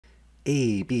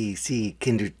ABC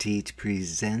Kinderteach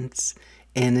presents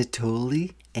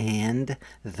Anatole and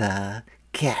the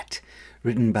Cat,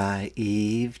 written by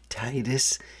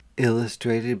Titus,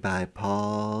 illustrated by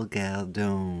Paul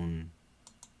Galdone.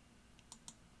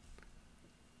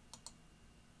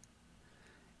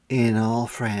 In all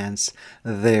France,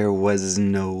 there was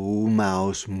no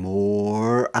mouse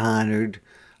more honored,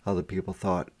 other people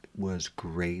thought was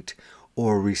great,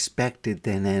 or respected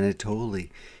than Anatole.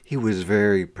 He was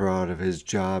very proud of his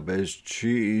job as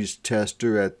cheese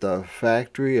tester at the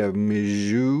factory of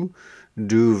Monsieur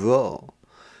Duval.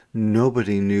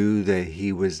 Nobody knew that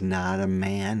he was not a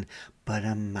man, but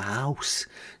a mouse,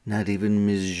 not even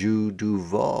Monsieur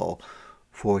Duval,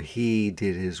 for he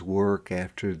did his work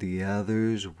after the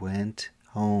others went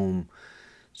home.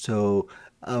 So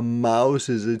a mouse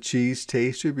is a cheese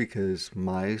taster because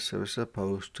mice are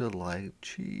supposed to like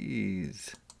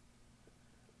cheese.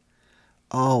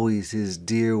 Always his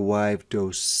dear wife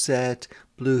Dosette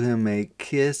blew him a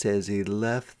kiss as he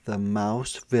left the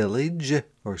mouse village,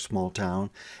 or small town,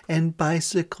 and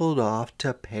bicycled off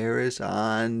to Paris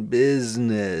on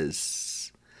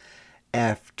business.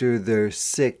 After their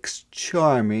 6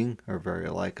 charming, or very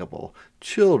likable,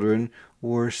 children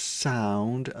were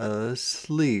sound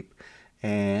asleep,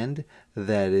 and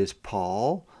that is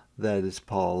Paul, that is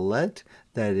Paulette,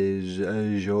 that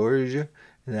is George,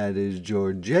 that is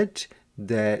Georgette,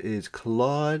 that is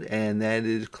Claude, and that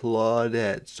is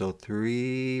Claudette. So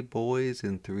 3 boys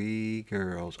and 3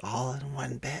 girls, all in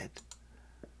one bed.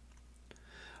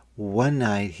 One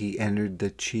night he entered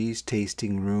the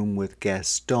cheese-tasting room with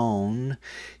Gaston,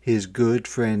 his good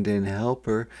friend and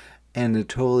helper.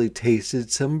 Anatole tasted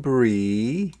some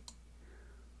brie,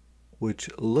 which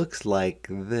looks like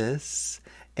this,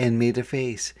 and made a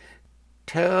face.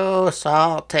 "Too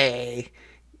salty.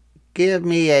 Give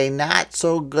me a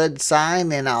not-so-good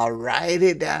sign and I'll write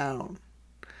it down."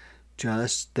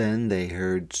 Just then they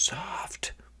heard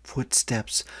soft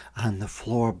footsteps on the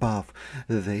floor above.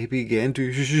 They began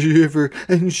to shiver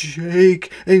and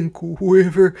shake and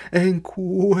quiver and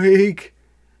quake.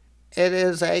 "It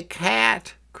is a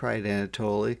cat," cried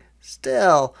Anatole.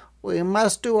 "Still, we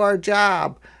must do our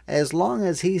job. As long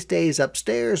as he stays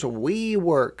upstairs, we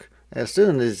work. As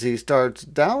soon as he starts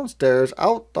downstairs,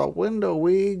 out the window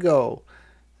we go."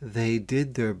 They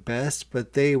did their best,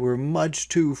 but they were much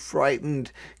too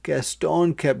frightened.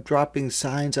 Gaston kept dropping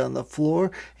signs on the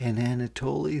floor, and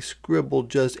Anatole scribbled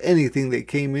just anything that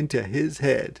came into his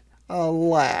head.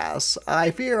 "Alas,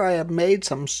 I fear I have made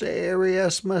some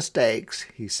serious mistakes,"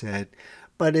 he said,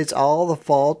 "but it's all the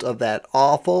fault of that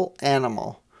awful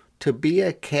animal. To be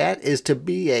a cat is to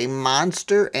be a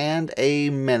monster and a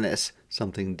menace,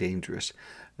 something dangerous."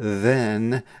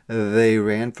 Then they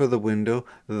ran for the window.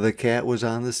 The cat was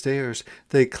on the stairs.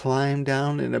 They climbed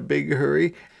down in a big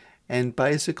hurry and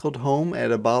bicycled home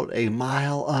at about a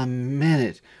mile a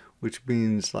minute, which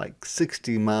means like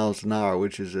 60 miles an hour,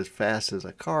 which is as fast as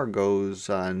a car goes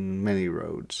on many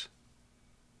roads.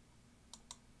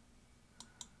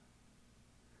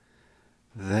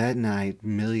 That night,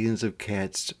 millions of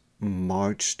cats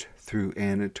marched through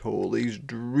Anatole's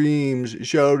dreams,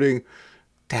 shouting,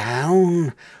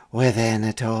 "Down with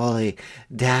Anatole!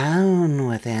 Down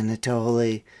with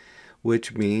Anatole!"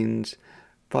 which means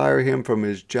fire him from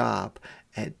his job.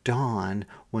 At dawn,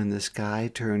 when the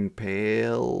sky turned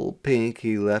pale pink,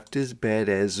 he left his bed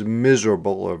as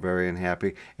miserable, or very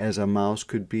unhappy, as a mouse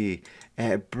could be.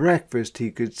 At breakfast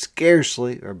he could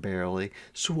scarcely, or barely,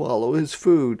 swallow his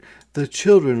food. The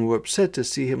children were upset to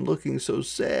see him looking so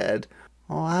sad.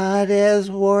 "What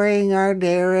is worrying our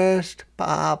dearest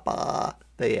papa?"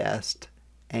 they asked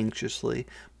anxiously,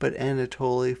 but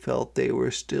Anatole felt they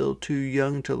were still too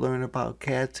young to learn about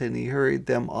cats, and he hurried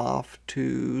them off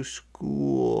to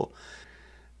school.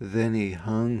 Then he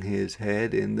hung his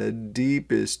head in the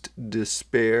deepest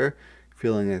despair,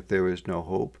 feeling that there was no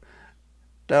hope.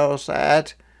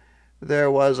 "Dosette, there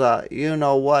was a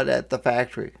you-know-what at the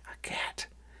factory." A cat.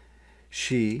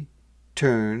 She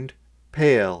turned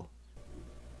pale.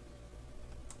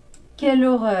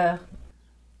 Quelle horreur!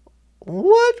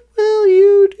 "What will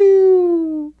you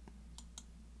do?"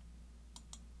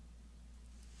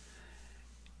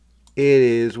 "It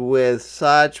is with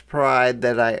such pride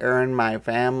that I earn my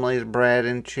family's bread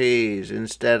and cheese,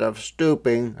 instead of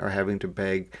stooping, or having to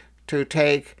beg, to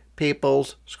take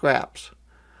people's scraps.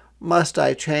 Must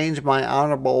I change my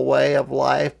honorable way of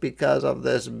life because of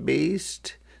this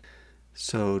beast?"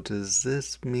 So does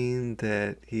this mean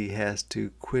that he has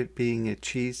to quit being a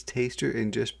cheese taster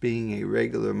and just being a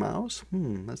regular mouse?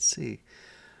 Let's see.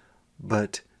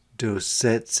 But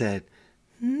Dosette said,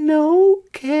 "No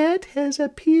cat has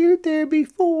appeared there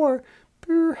before.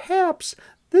 Perhaps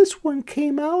this one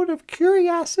came out of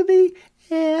curiosity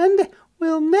and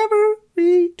will never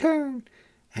return.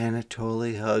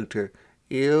 Anatole hugged her.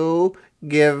 You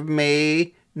give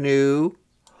me new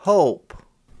hope.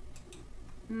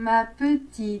 Ma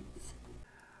petite.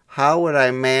 How would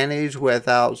I manage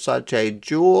without such a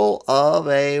jewel of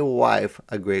a wife,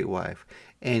 a great wife?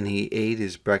 And he ate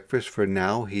his breakfast, for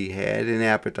now he had an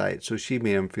appetite, so she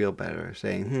made him feel better,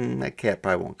 saying, that cat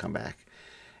probably won't come back.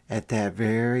 At that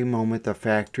very moment, the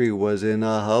factory was in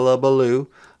a hullabaloo,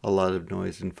 a lot of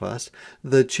noise and fuss.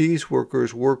 The cheese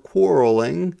workers were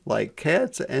quarreling like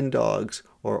cats and dogs,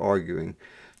 or arguing.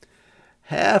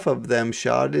 Half of them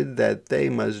shouted that they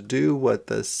must do what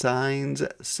the signs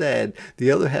said. The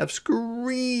other half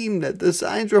screamed that the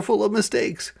signs were full of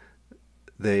mistakes.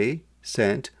 They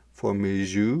sent for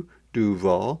Monsieur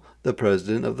Duval, the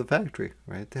president of the factory,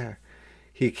 right there.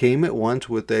 He came at once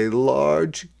with a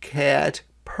large cat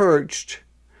perched,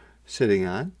 sitting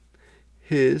on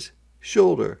his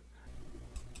shoulder.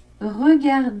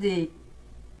 Regardez.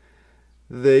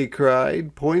 They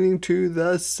cried, pointing to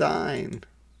the sign.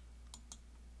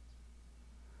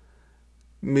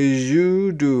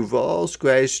 Monsieur Duval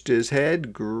scratched his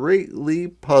head, greatly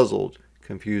puzzled,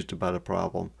 confused about a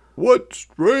problem. What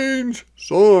strange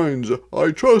signs!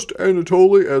 I trust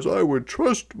Anatole as I would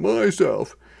trust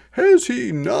myself. Has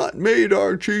he not made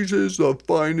our cheeses the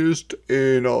finest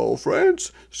in all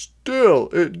France? Still,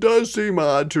 it does seem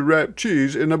odd to wrap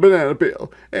cheese in a banana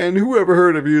peel, and who ever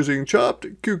heard of using chopped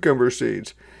cucumber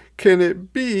seeds? Can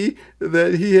it be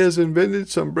that he has invented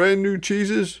some brand new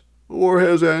cheeses? Or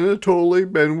has Anatole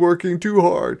been working too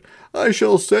hard? I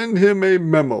shall send him a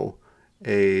memo,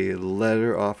 a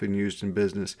letter often used in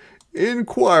business,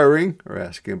 inquiring, or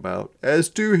asking about, as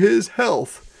to his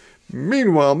health.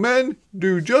 Meanwhile, men,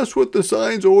 do just what the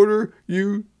signs order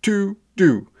you to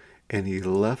do. And he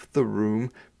left the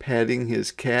room, patting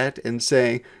his cat and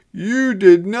saying, You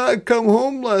did not come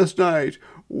home last night.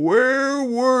 Where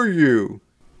were you?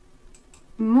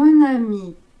 Mon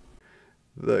ami.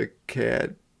 The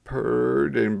cat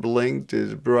purred and blinked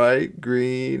his bright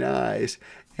green eyes.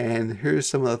 And here's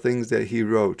some of the things that he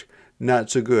wrote. Not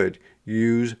so good.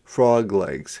 Use frog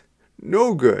legs.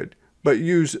 No good, but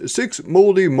use 6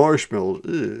 moldy marshmallows.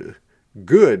 Ugh.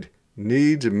 Good.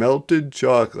 Needs melted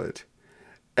chocolate.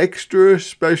 Extra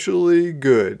specially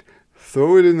good.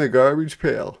 Throw it in the garbage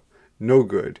pail. No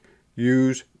good.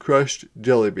 Use crushed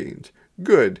jelly beans.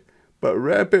 Good, but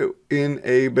wrap it in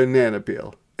a banana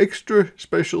peel. Extra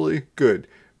specially good.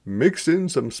 Mix in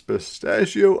some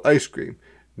pistachio ice cream.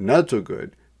 Not so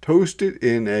good. Toast it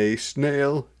in a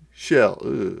snail shell.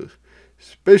 Ugh.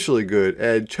 Especially good.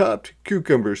 Add chopped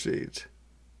cucumber seeds.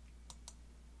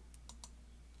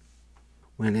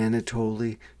 When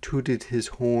Anatole tooted his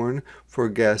horn for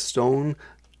Gaston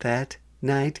that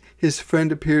night, his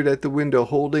friend appeared at the window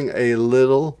holding a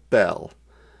little bell.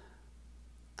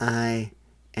 I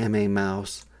am a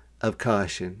mouse of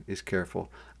caution, is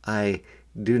careful. I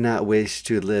do not wish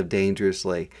to live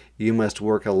dangerously. You must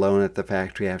work alone at the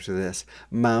factory after this.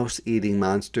 Mouse-eating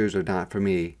monsters are not for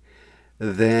me.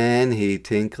 Then he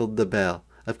tinkled the bell.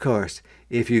 Of course,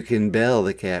 if you can bell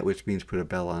the cat, which means put a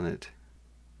bell on it.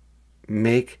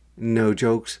 Make no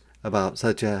jokes about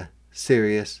such a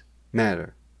serious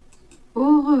matter.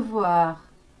 Au revoir.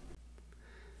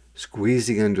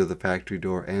 Squeezing under the factory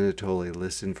door, Anatole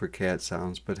listened for cat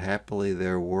sounds, but happily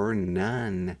there were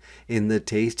none. In the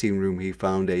tasting room he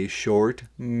found a short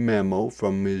memo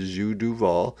from Monsieur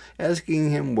Duval,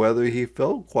 asking him whether he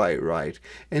felt quite right,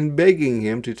 and begging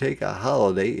him to take a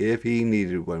holiday if he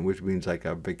needed one, which means like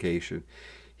a vacation.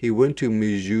 He went to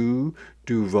Monsieur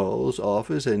Duval's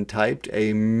office and typed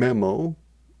a memo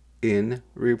in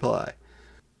reply.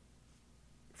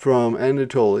 From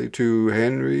Anatole to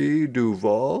Henry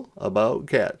Duval about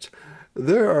cats.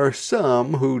 There are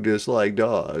some who dislike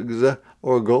dogs,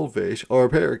 or goldfish, or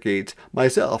parakeets.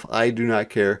 Myself, I do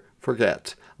not care for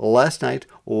cats. Last night,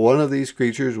 one of these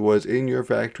creatures was in your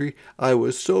factory. I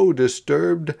was so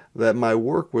disturbed that my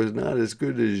work was not as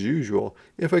good as usual.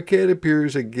 If a cat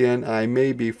appears again, I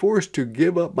may be forced to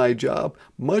give up my job,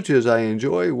 much as I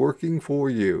enjoy working for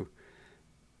you.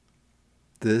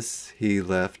 This he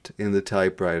left in the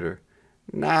typewriter.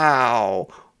 Now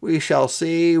we shall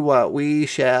see what we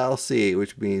shall see,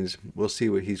 which means we'll see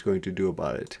what he's going to do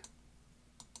about it.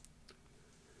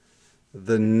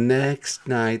 The next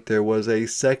night there was a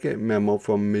second memo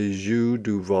from Monsieur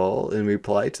Duval in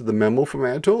reply to the memo from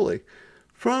Anatole.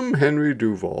 From Henry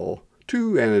Duval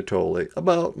to Anatole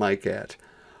about my cat.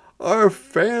 Our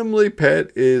family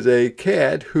pet is a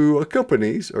cat who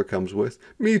accompanies, or comes with,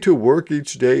 me to work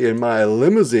each day in my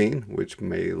limousine, which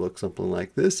may look something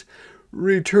like this.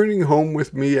 returning home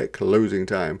with me at closing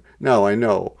time. Now I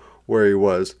know where he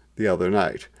was the other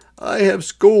night. I have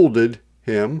scolded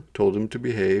him, told him to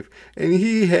behave, and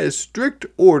he has strict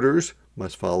orders,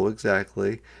 must follow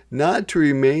exactly, not to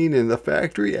remain in the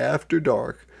factory after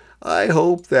dark. I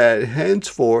hope that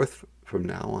henceforth, from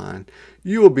now on,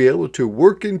 you will be able to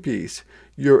work in peace.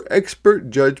 Your expert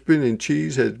judgment in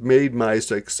cheese has made my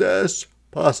success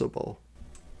possible.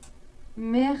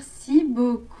 Merci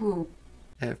beaucoup.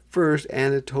 At first,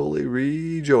 Anatole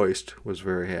rejoiced, was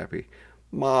very happy.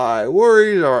 My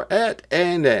worries are at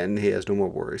an end. He has no more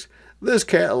worries. This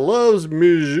cat loves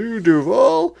Monsieur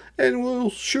Duval and will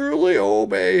surely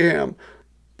obey him.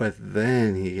 But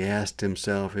then he asked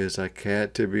himself, is a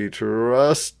cat to be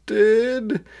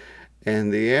trusted?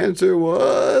 And the answer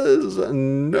was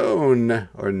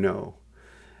no.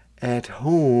 At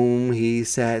home, he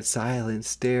sat silent,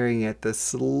 staring at the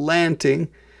slanting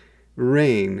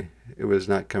rain. It was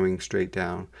not coming straight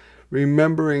down.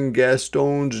 Remembering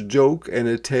Gaston's joke and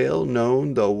a tale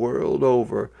known the world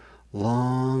over.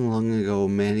 Long ago,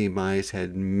 many mice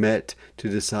had met to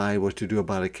decide what to do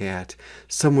about a cat.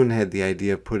 Someone had the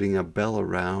idea of putting a bell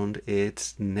around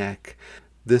its neck.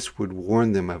 This would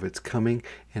warn them of its coming,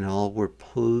 and all were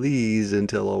pleased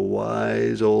until a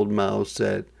wise old mouse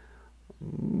said,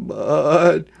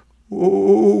 "But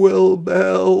who will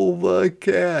bell the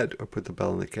cat?" or put the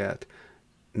bell on the cat.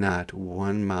 Not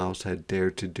one mouse had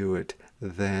dared to do it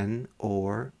then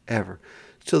or ever.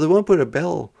 So they won't put a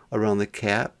bell around the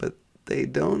cat, but they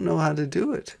don't know how to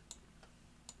do it.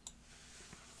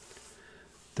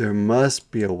 There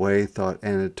must be a way, thought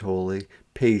Anatole,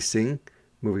 pacing,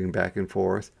 moving back and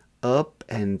forth, up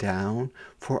and down.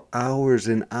 For hours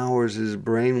and hours his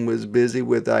brain was busy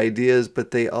with ideas,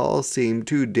 but they all seemed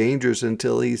too dangerous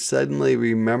until he suddenly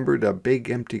remembered a big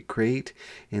empty crate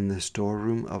in the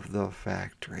storeroom of the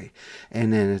factory.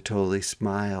 And Anatole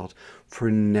smiled,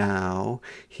 for now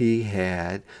he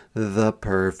had the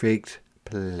perfect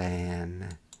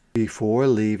plan. Before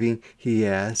leaving, he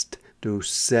asked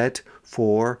Doucette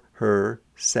for her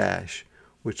sash,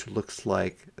 which looks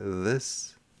like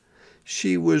this.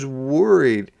 She was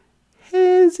worried.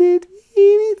 Has it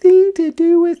anything to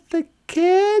do with the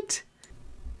cat?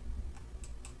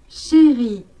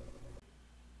 Chérie,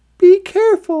 Be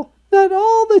careful. Not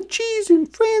all the cheese in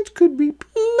France could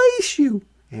replace you.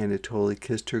 Anatole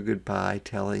kissed her goodbye,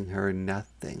 telling her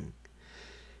nothing.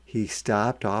 He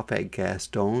stopped off at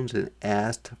Gaston's and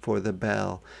asked for the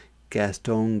bell.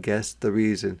 Gaston guessed the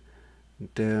reason.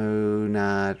 Do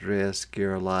not risk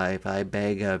your life, I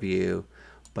beg of you.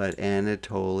 But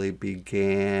Anatole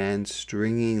began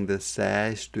stringing the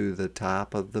sash through the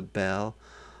top of the bell.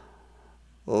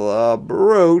 The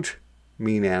brute,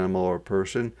 mean animal or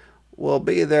person, will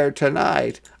be there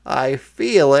tonight. I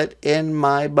feel it in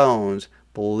my bones.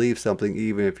 Believe something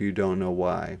even if you don't know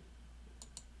why.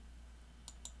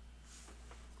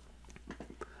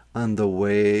 On the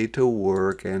way to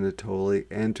work, Anatole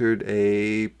entered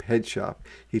a pet shop.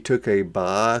 He took a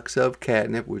box of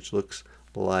catnip, which looks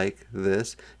like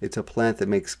this. It's a plant that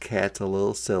makes cats a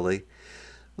little silly.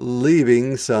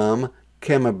 Leaving some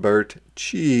Camembert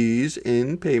cheese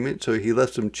in payment, so he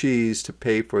left some cheese to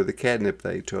pay for the catnip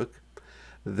that he took.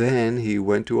 Then he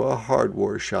went to a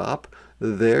hardware shop.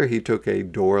 There he took a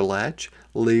door latch,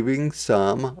 leaving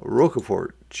some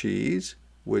Roquefort cheese,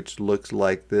 which looks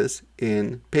like this,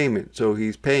 in payment. So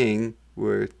he's paying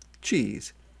with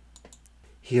cheese.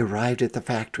 He arrived at the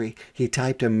factory. He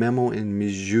typed a memo in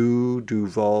Monsieur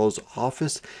Duval's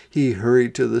office. He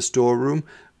hurried to the storeroom,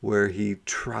 where he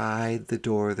tried the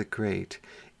door of the crate.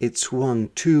 It swung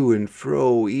to and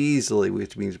fro easily,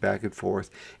 which means back and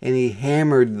forth, and he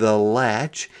hammered the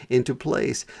latch into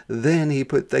place. Then he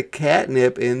put the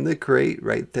catnip in the crate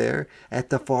right there at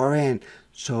the far end.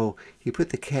 So he put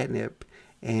the catnip,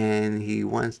 and he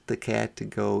wants the cat to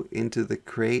go into the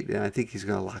crate, and I think he's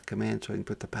going to lock him in so he can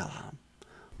put the bell on him.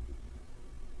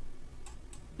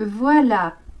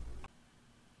 voilà.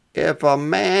 If a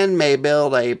man may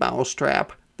build a mouse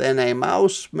trap, then a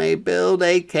mouse may build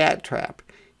a cat trap.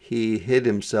 He hid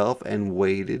himself and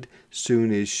waited. Soon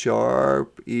his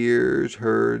sharp ears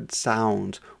heard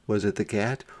sounds. Was it the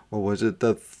cat, or was it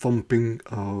the thumping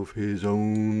of his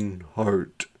own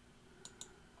heart?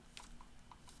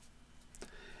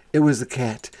 It was the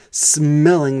cat,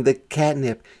 smelling the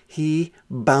catnip. He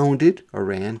bounded, or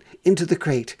ran, into the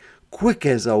crate. Quick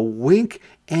as a wink,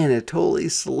 Anatole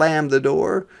slammed the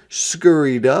door,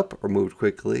 scurried up, or moved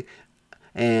quickly,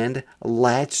 and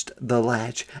latched the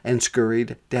latch and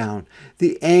scurried down.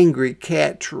 The angry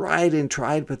cat tried and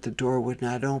tried, but the door would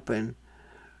not open.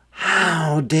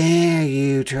 "How dare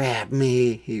you trap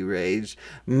me?" he raged.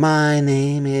 "My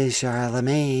name is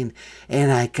Charlemagne,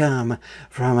 and I come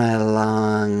from a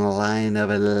long line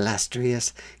of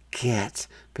illustrious cats,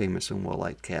 famous and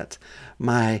well-liked cats.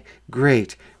 My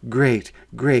great, great,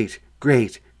 great,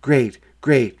 great, great,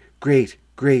 great, great,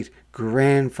 great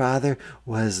grandfather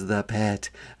was the pet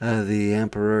of the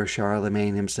Emperor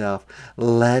Charlemagne himself.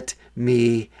 Let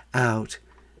me out."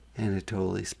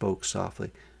 Anatole spoke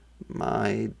softly.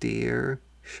 "My dear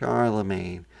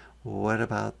Charlemagne, what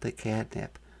about the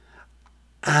catnip?"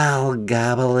 "I'll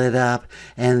gobble it up,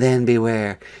 and then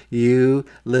beware, you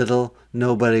little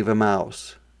nobody of a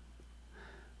mouse."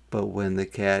 But when the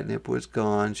catnip was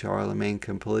gone, Charlemagne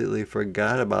completely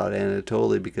forgot about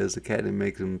Anatole because the catnip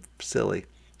makes him silly.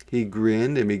 He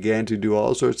grinned and began to do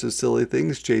all sorts of silly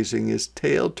things, chasing his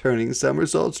tail, turning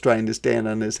somersaults, trying to stand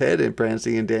on his head, and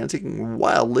prancing and dancing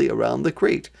wildly around the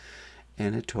crate.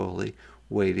 Anatole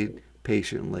waited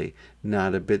patiently,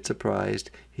 not a bit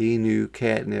surprised. He knew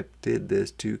catnip did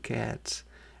this to cats.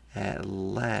 At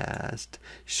last,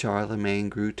 Charlemagne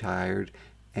grew tired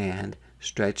and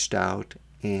stretched out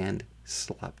and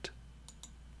slept.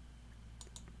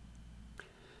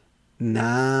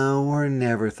 Now or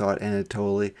never, thought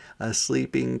Anatole. A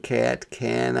sleeping cat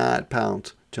cannot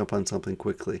pounce, jump on something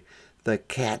quickly. The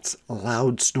cat's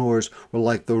loud snores were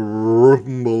like the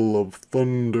rumble of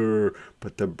thunder,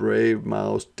 but the brave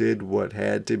mouse did what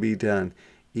had to be done,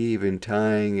 even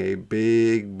tying a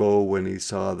big bow when he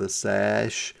saw the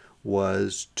sash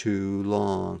was too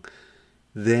long.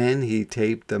 Then he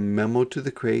taped the memo to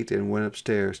the crate and went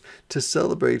upstairs. To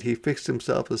celebrate, he fixed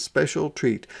himself a special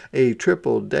treat, a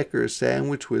triple-decker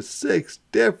sandwich with 6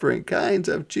 different kinds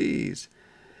of cheese.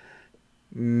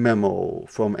 Memo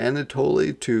from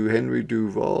Anatole to Henry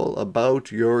Duval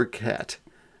about your cat.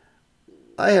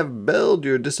 I have belled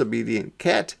your disobedient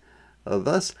cat.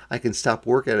 Thus, I can stop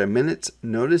work at a minute's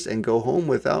notice and go home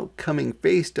without coming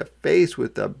face to face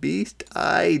with the beast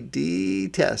I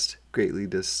detest, greatly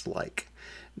dislike.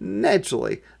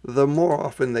 Naturally, the more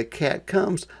often the cat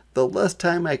comes, the less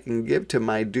time I can give to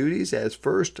my duties as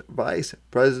first vice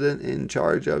president in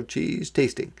charge of cheese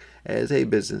tasting. As a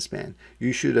businessman,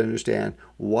 you should understand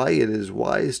why it is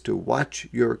wise to watch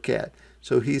your cat.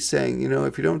 So he's saying,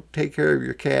 if you don't take care of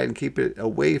your cat and keep it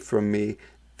away from me,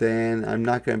 then I'm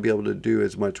not going to be able to do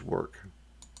as much work.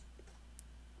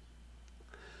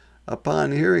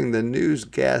 Upon hearing the news,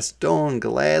 Gaston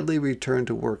gladly returned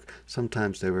to work.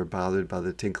 Sometimes they were bothered by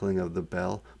the tinkling of the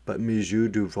bell, but Monsieur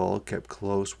Duval kept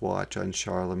close watch on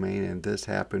Charlemagne, and this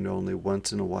happened only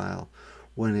once in a while.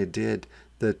 When it did,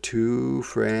 the two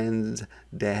friends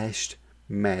dashed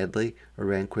madly, or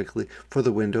ran quickly, for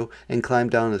the window and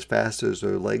climbed down as fast as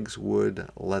their legs would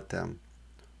let them.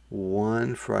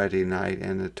 One Friday night,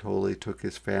 Anatole took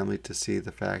his family to see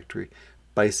the factory.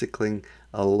 Bicycling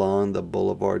along the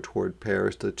boulevard toward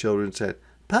Paris, the children said,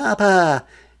 "Papa,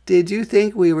 did you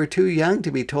think we were too young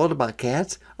to be told about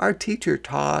cats? Our teacher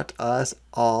taught us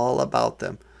all about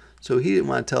them." So he didn't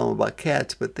want to tell them about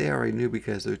cats, but they already knew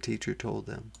because their teacher told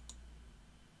them.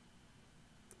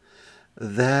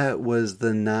 That was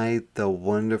the night the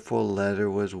wonderful letter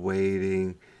was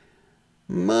waiting.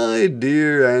 My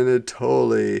dear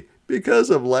Anatole, because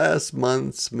of last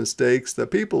month's mistakes, the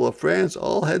people of France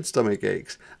all had stomach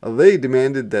aches. They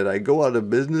demanded that I go out of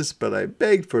business, but I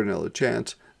begged for another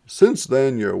chance. Since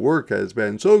then, your work has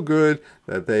been so good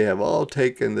that they have all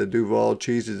taken the Duval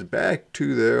cheeses back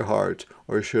to their hearts,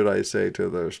 or should I say to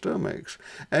their stomachs.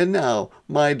 And now,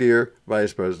 my dear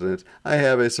Vice President, I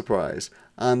have a surprise.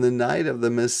 On the night of the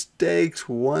mistakes,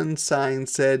 one sign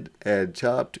said, "Add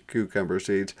chopped cucumber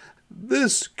seeds."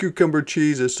 This cucumber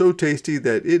cheese is so tasty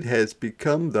that it has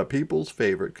become the people's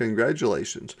favorite.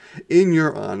 Congratulations. In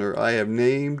your honor, I have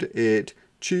named it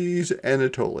Cheese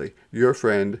Anatole. Your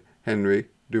friend, Henry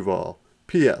Duval.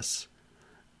 P.S.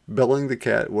 Belling the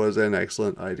cat was an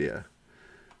excellent idea.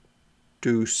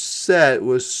 Doucette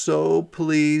was so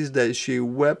pleased that she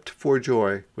wept for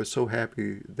joy, was so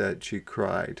happy that she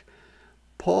cried.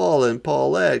 Paul and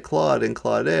Paulette, Claude and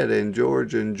Claudette, and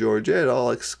George and Georgette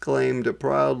all exclaimed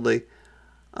proudly,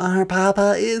 "Our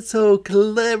papa is so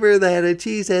clever that a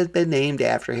cheese has been named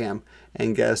after him."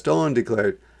 And Gaston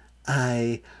declared,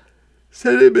 "I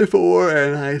said it before,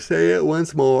 and I say it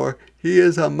once more. He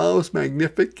is a mouse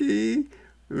magnifique.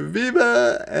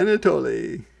 Viva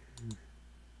Anatole!"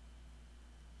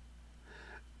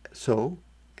 So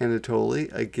Anatole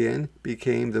again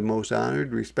became the most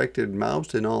honored, respected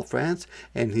mouse in all France,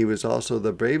 and he was also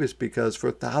the bravest because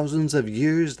for thousands of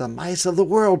years the mice of the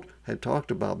world had talked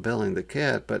about Belling the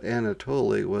cat, but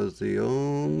Anatole was the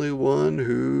only one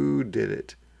who did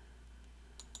it.